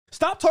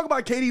Stop talking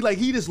about KD like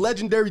he this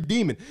legendary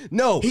demon.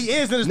 No. He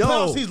is in his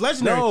playoffs. He's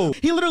legendary. No.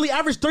 He literally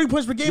averaged 30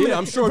 points per game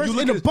I'm sure if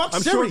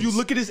you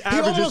look at his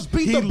averages, he almost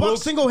beat the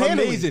Bucks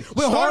single-handedly.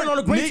 With Harden on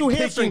a great two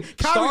hamstring,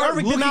 Kyrie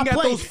Irving did not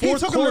play. He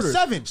took him to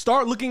 7.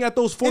 Start looking at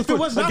those fourth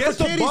quarters. If it was not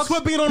for KD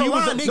Swift being on the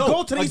line, they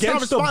go to these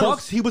against the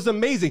Bucks, he was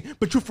amazing.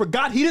 But you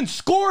forgot he didn't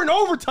score in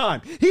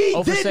overtime.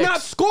 He did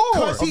not score.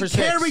 Because he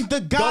carried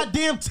the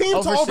goddamn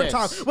team to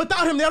overtime.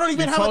 Without him, they don't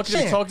even have a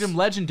chance. You talked him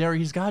legendary.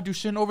 He's got to do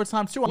shit in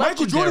overtime, too.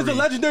 Michael Jordan's a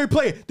legendary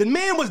player. The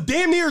man was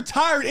damn near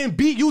tired and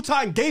beat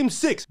Utah in Game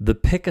 6. The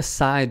Pick a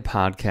Side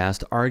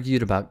podcast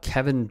argued about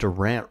Kevin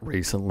Durant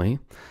recently.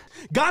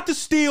 Got the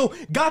steal,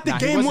 got the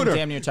game winner.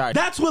 Damn near tired.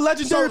 That's what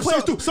legendary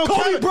players do. So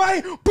Kobe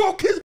Bryant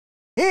broke his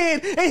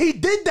hand, and he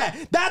did that.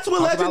 That's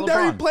what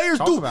legendary players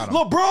do.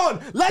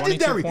 LeBron,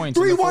 legendary,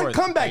 3-1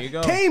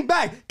 comeback, came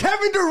back.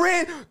 Kevin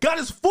Durant got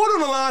his foot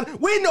on the line,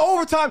 went into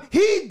overtime.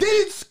 He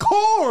didn't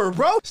score,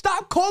 bro.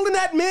 Stop calling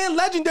that man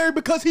legendary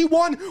because he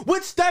won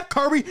with Steph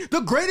Curry,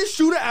 the greatest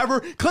shooter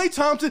ever, Klay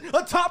Thompson,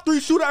 a top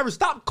 3 shooter ever.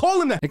 Stop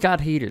calling that. It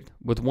got heated,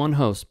 with one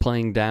host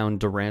playing down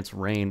Durant's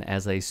reign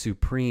as a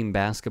supreme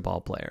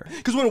basketball player.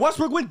 Because when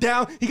Westbrook went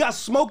down, he got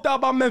smoked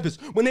out by Memphis.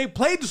 When they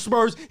played the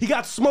Spurs, he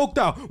got smoked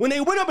out. When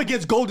they went up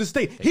against Golden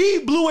State, he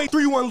blew a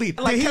 3-1 lead.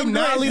 Did he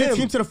not lead a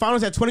team to the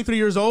finals at 23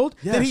 years old?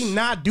 Yes. Did he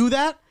not do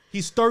that?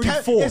 He's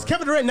 34. Is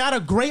Kevin Durant not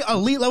a great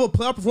elite level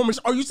playoff performer?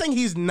 Are you saying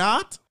he's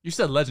not? You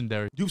said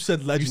legendary. You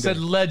said legendary. You said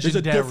legendary. There's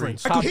a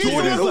difference. He's the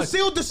one who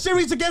sealed the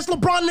series against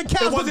LeBron and the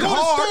Cavs. It wasn't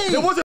hard.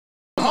 It wasn't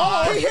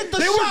hard. He hit the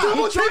They shot. were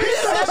double teaming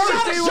Steph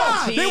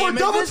Curry. They were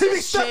double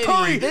teaming Steph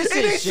Curry in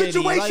a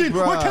situation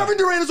where Kevin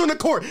Durant is on the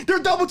court. They're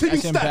double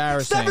teaming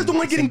Steph. Steph is the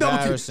one getting double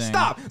teamed.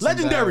 Stop.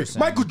 Legendary.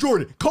 Michael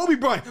Jordan, Kobe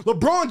Bryant,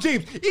 LeBron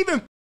James,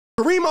 even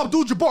Kareem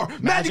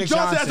Abdul-Jabbar, Magic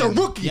Johnson as a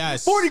rookie,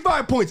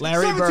 45 points,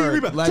 Larry 17 Bird,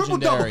 rebounds,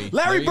 triple-double.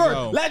 Larry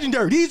Bird,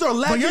 legendary. These are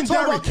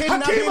legendary.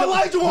 Hakeem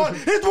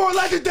Olajuwon is more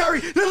legendary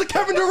than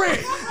Kevin Durant.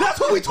 That's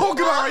what we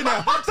talking about right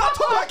now. Stop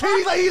talking about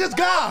KD like he's this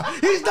guy.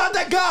 He's not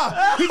that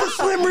guy. He's a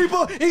Slim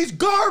Reaper. He's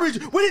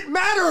garbage when it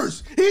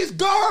matters. He's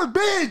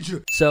garbage.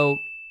 So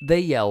they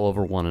yell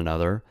over one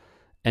another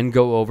and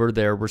go over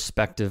their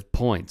respective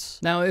points.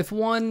 Now, if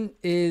one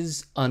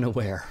is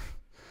unaware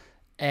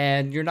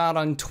and you're not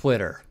on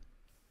Twitter,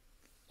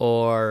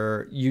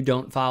 or you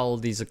don't follow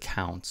these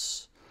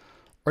accounts,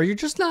 or you're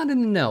just not in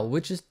the know,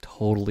 which is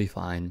totally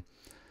fine,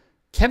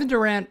 Kevin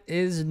Durant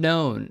is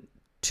known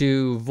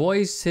to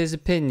voice his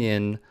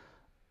opinion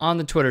on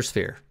the Twitter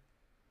sphere.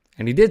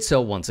 And he did so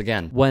once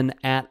again when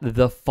at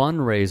the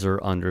fundraiser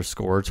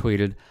 _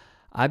 tweeted,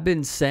 "I've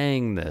been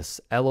saying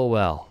this,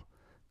 LOL.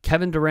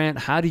 Kevin Durant,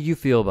 how do you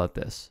feel about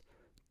this?"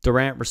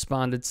 Durant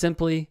responded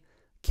simply,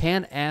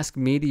 "Can't ask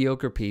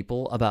mediocre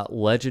people about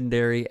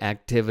legendary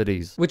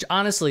activities." Which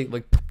honestly,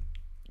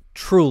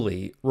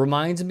 truly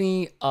reminds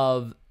me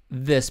of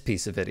this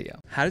piece of video.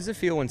 How does it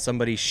feel when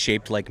somebody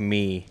shaped like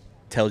me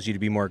tells you to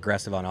be more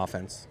aggressive on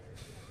offense?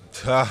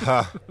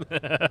 Nah,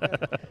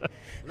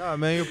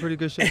 man, you're pretty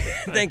good shape.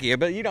 Thank you,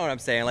 but you know what I'm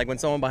saying. Like when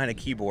someone behind a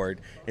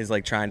keyboard is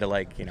like trying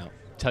to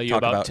tell you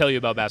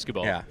about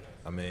basketball. Yeah.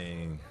 I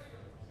mean,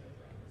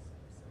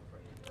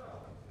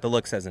 the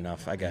look says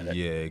enough. I get it.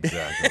 Yeah,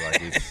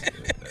 exactly.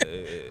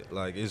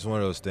 It's one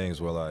of those things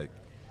where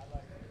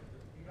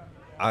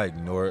I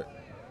ignore it.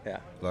 Yeah.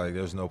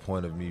 There's no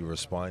point of me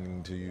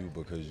responding to you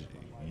because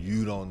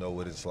you don't know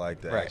what it's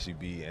like to actually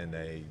be in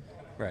a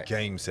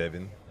Game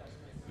 7.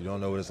 You don't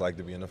know what it's like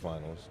to be in the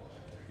finals.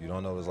 You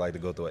don't know what it's like to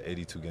go through an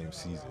 82-game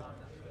season.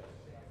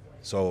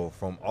 So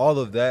from all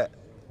of that,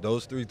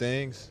 those 3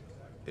 things,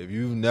 if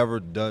you've never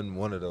done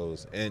one of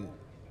those, and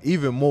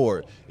even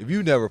more, if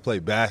you never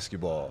played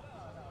basketball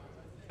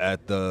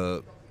at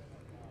the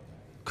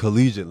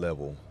collegiate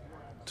level,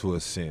 to a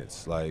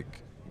sense,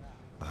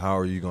 how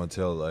are you going to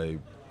tell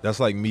that's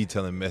like me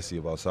telling Messi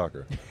about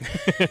soccer.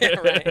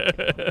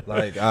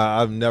 Right.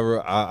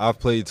 I've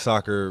played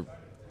soccer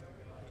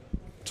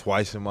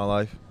twice in my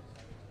life.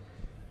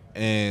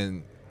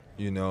 And,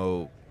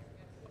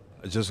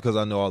 just because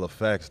I know all the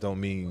facts don't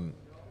mean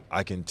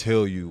I can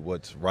tell you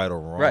what's right or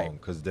wrong,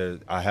 because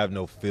I have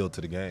no feel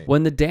to the game.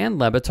 When the Dan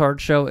Le Batard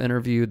show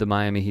interviewed the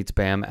Miami Heat's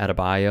Bam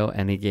Adebayo,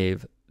 and he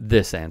gave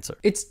this answer.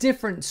 It's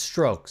different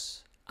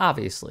strokes,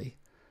 obviously.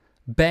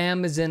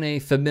 Bam is in a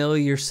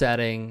familiar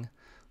setting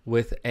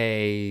with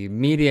a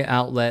media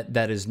outlet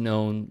that is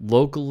known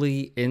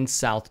locally in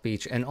South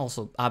Beach and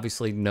also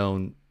obviously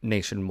known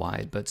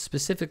nationwide, but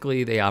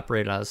specifically they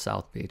operate out of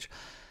South Beach.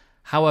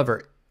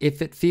 However,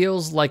 if it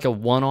feels like a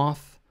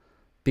one-off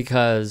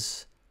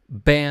because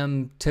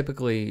Bam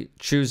typically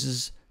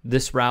chooses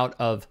this route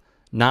of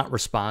not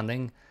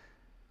responding,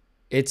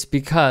 it's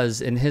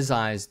because in his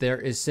eyes there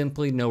is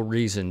simply no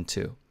reason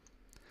to.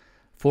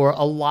 For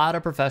a lot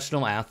of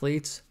professional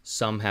athletes,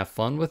 some have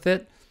fun with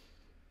it.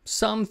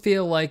 Some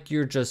feel like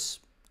you're just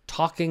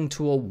talking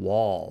to a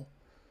wall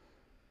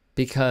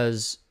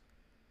because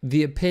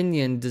the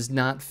opinion does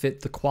not fit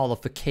the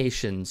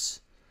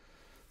qualifications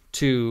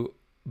to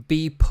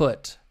be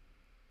put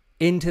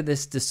into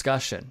this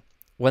discussion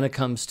when it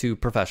comes to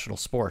professional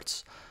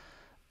sports.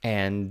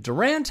 And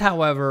Durant,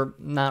 however,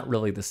 not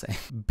really the same.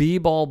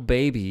 B-Ball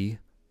Baby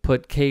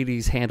put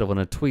KD's handle in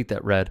a tweet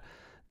that read,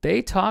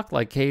 "They talk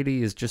like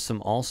KD is just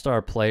some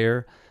all-star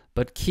player,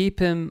 but keep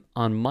him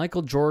on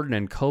Michael Jordan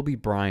and Kobe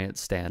Bryant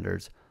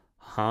standards."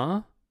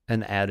 Huh?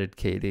 And added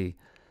KD.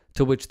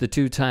 To which the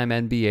two-time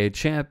NBA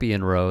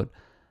champion wrote,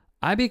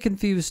 "I'd be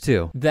confused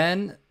too."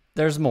 Then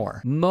there's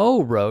more.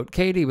 Mo wrote,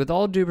 "KD, with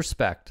all due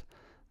respect,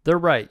 they're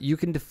right. You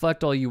can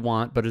deflect all you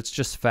want, but it's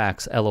just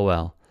facts,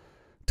 LOL."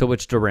 To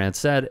which Durant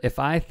said, "If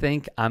I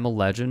think I'm a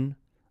legend,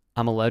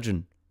 I'm a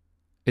legend.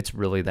 It's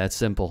really that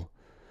simple."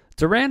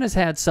 Durant has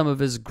had some of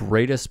his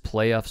greatest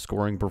playoff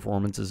scoring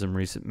performances in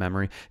recent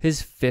memory.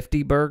 His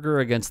 50-burger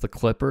against the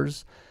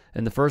Clippers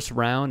in the first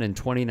round in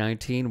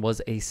 2019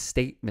 was a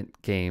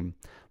statement game,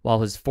 while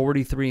his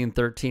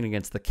 43-13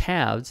 against the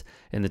Cavs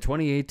in the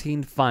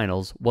 2018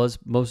 finals was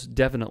most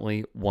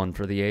definitely one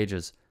for the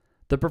ages.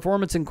 The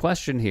performance in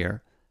question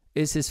here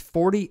is his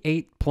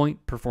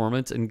 48-point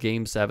performance in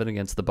Game 7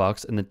 against the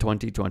Bucks in the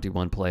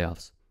 2021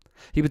 playoffs.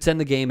 He would send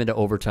the game into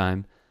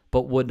overtime,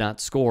 but would not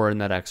score in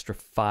that extra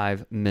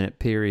 5-minute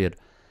period.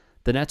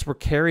 The Nets were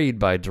carried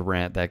by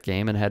Durant that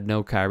game and had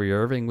no Kyrie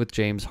Irving, with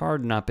James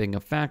Harden not being a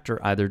factor,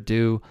 either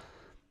due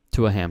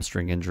to a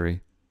hamstring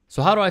injury.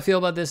 So how do I feel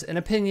about this? An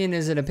opinion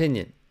is an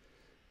opinion.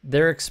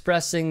 They're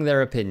expressing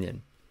their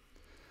opinion.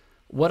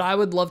 What I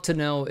would love to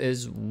know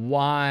is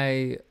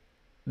why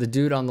the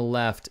dude on the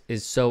left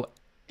is so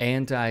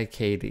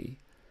anti-KD.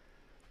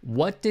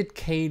 What did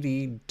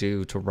KD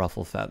do to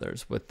ruffle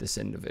feathers with this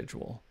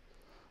individual?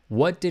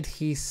 What did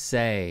he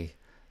say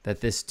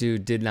that this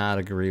dude did not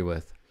agree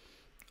with?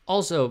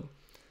 Also,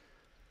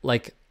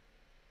 like,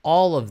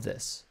 all of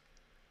this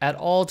at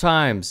all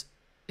times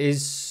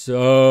is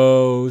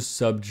so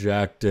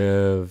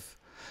subjective.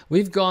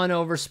 We've gone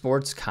over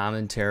sports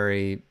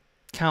commentary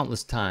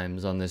countless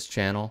times on this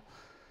channel.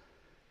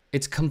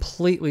 It's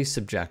completely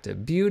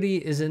subjective. Beauty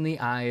is in the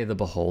eye of the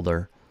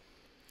beholder.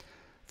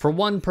 For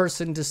one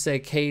person to say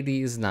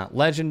KD is not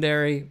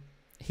legendary,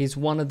 he's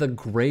one of the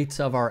greats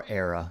of our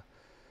era.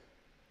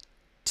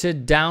 To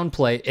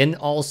downplay, and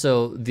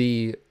also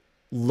the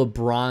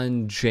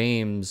LeBron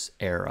James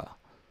era,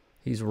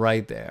 he's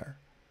right there.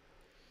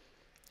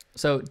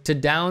 So to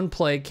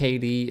downplay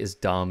KD is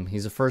dumb.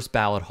 He's a first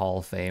ballot Hall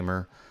of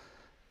Famer.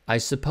 I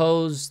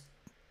suppose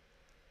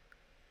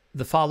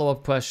the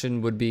follow-up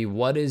question would be,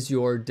 what is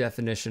your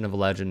definition of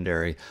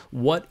legendary?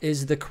 What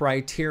is the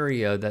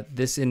criteria that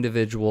this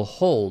individual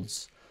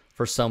holds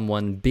for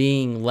someone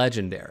being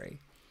legendary?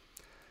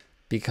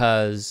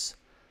 Because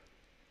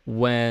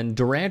when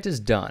Durant is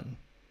done,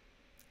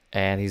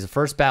 and he's a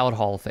first ballot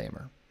Hall of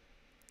Famer,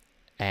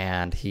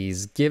 and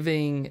he's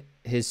giving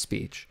his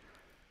speech,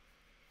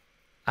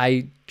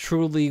 I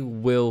truly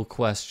will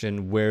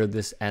question where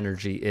this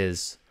energy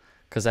is,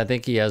 because I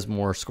think he has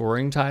more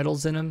scoring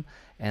titles in him,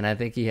 and I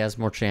think he has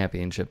more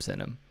championships in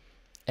him.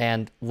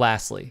 And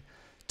lastly,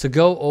 to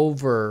go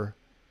over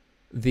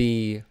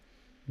the,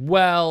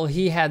 well,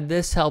 he had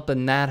this help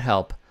and that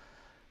help,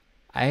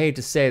 I hate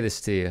to say this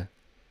to you,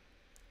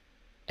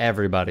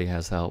 everybody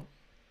has help.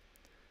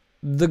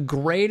 The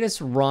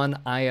greatest run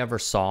I ever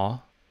saw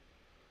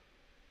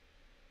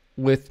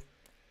with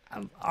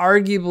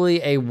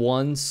arguably a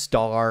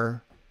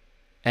one-star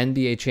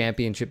NBA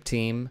championship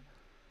team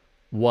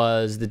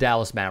was the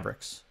Dallas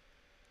Mavericks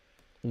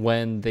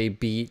when they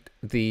beat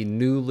the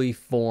newly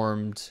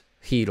formed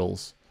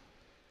Heatles.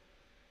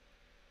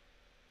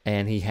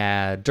 And he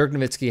had, Dirk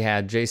Nowitzki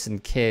had Jason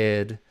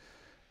Kidd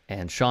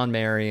and Sean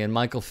Marion,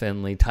 Michael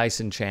Finley,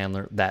 Tyson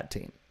Chandler, that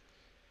team.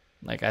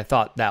 Like, I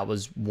thought that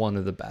was one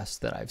of the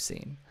best that I've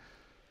seen.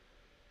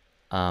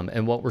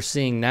 And what we're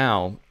seeing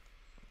now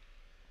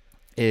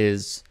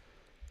is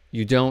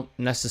you don't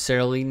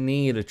necessarily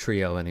need a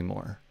trio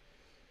anymore.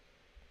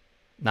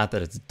 Not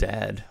that it's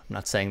dead. I'm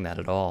not saying that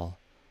at all.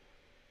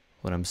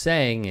 What I'm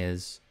saying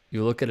is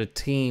you look at a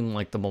team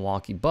like the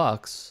Milwaukee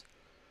Bucks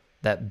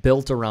that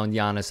built around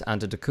Giannis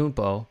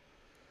Antetokounmpo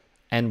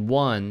and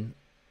won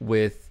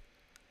with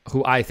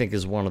who I think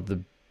is one of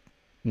the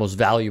most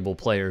valuable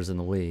players in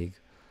the league.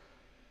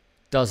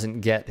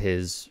 Doesn't get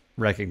his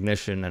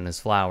recognition and his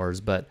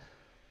flowers, but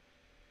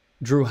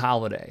Drew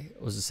Holiday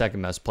was the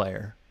second best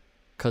player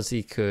because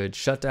he could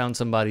shut down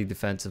somebody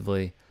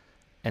defensively,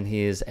 and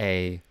he is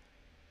a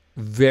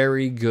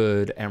very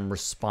good and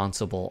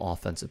responsible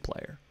offensive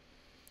player.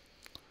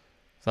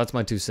 So that's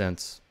my 2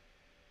 cents.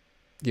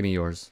 Give me yours.